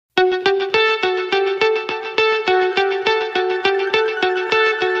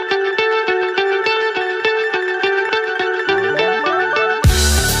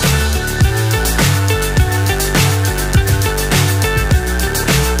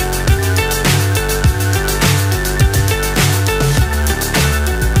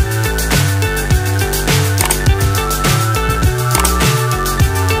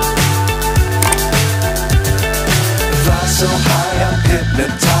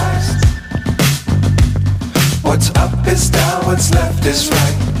is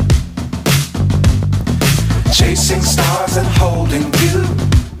right. Chasing stars and holding you.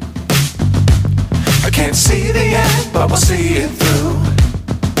 I can't see the end, but we'll see it through.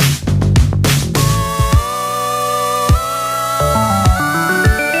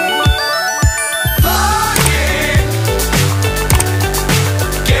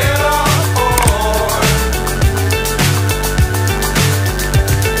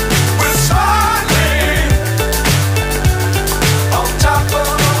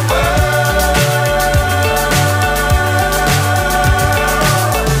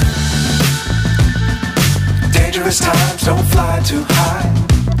 Times don't fly too high.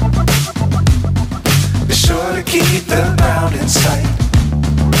 Be sure to keep the ground in sight.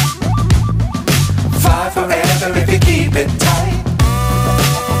 Fly forever if you keep it tight.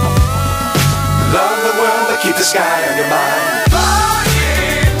 Love the world but keep the sky on your mind.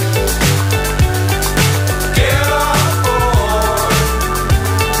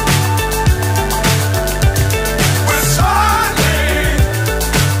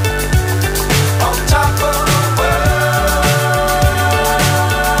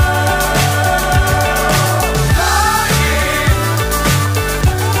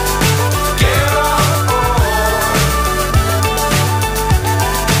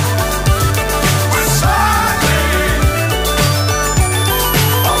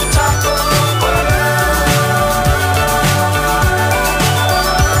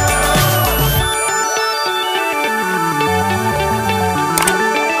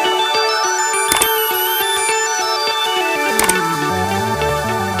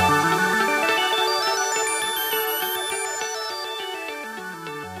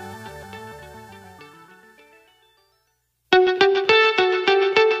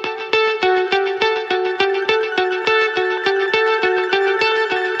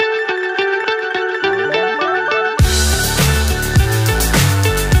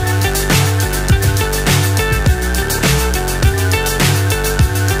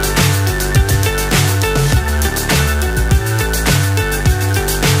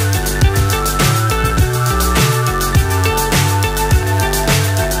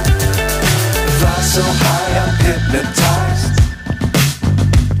 So high I'm hypnotized.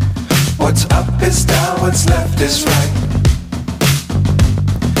 What's up is down, what's left is right.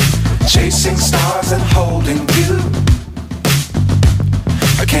 Chasing stars and holding you.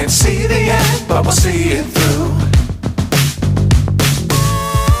 I can't see the end, but we'll see it through.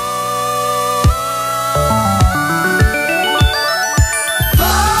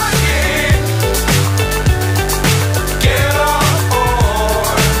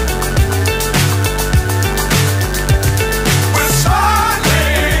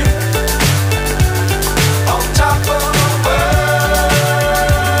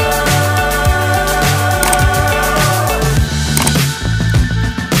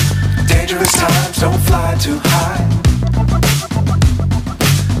 Times don't fly too high.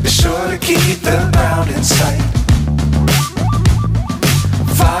 Be sure to keep the ground in sight.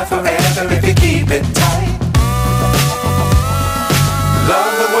 Fly forever if you keep it tight.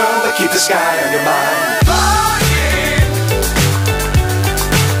 Love the world but keep the sky on your mind.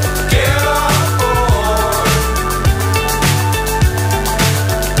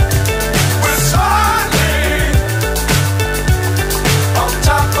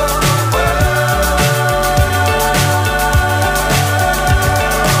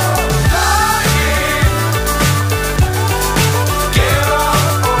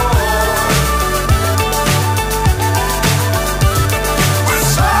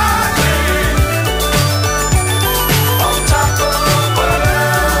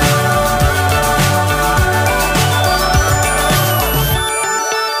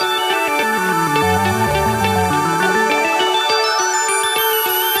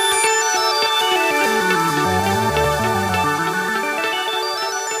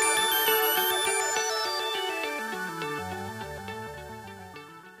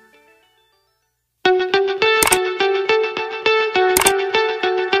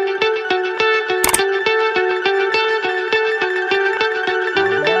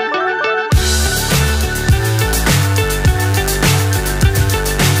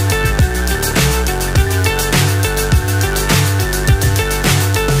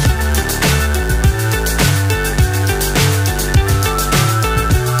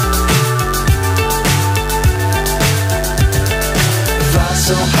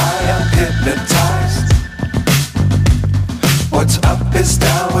 So high I'm hypnotized. What's up is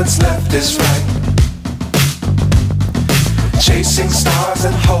down, what's left is right. Chasing stars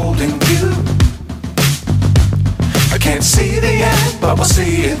and holding you. I can't see the end, but we'll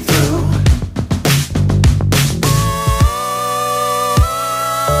see it through.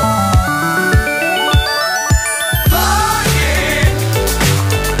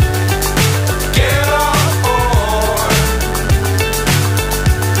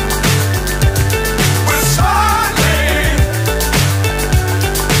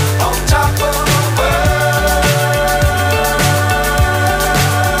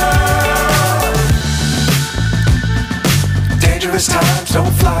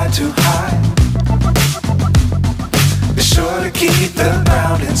 fly too high. Be sure to keep the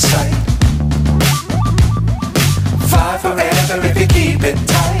ground in sight. Fly forever if you keep it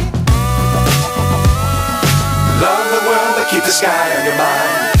tight. Love the world but keep the sky on your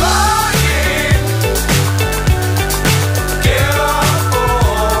mind.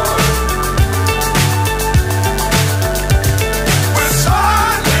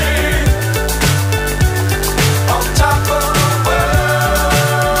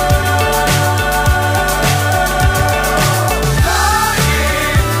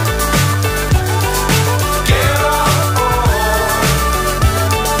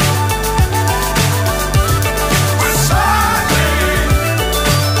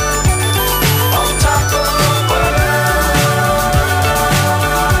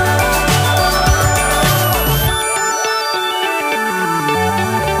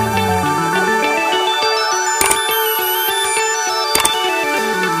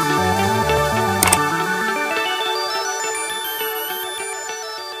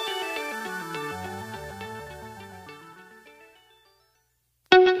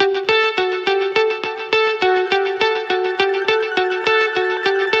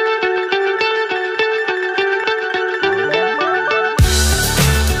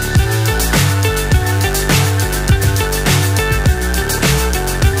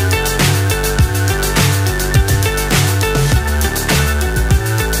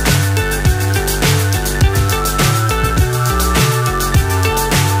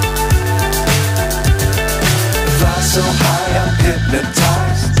 So high I'm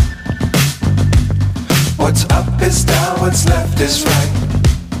hypnotized. What's up is down, what's left is right.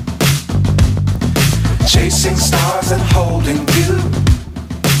 Chasing stars and holding you.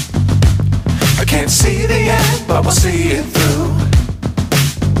 I can't see the end, but we'll see it through.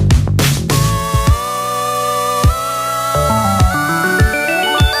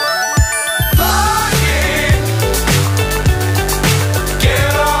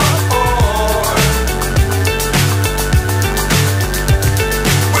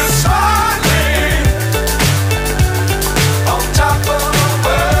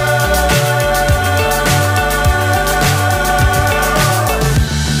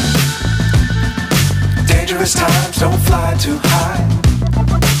 Dangerous times, don't fly too high.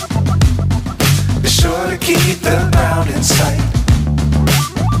 Be sure to keep the ground in sight.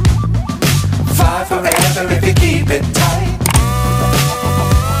 Fly forever if you keep it tight.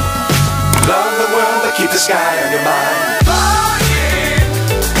 Love the world but keep the sky on your mind.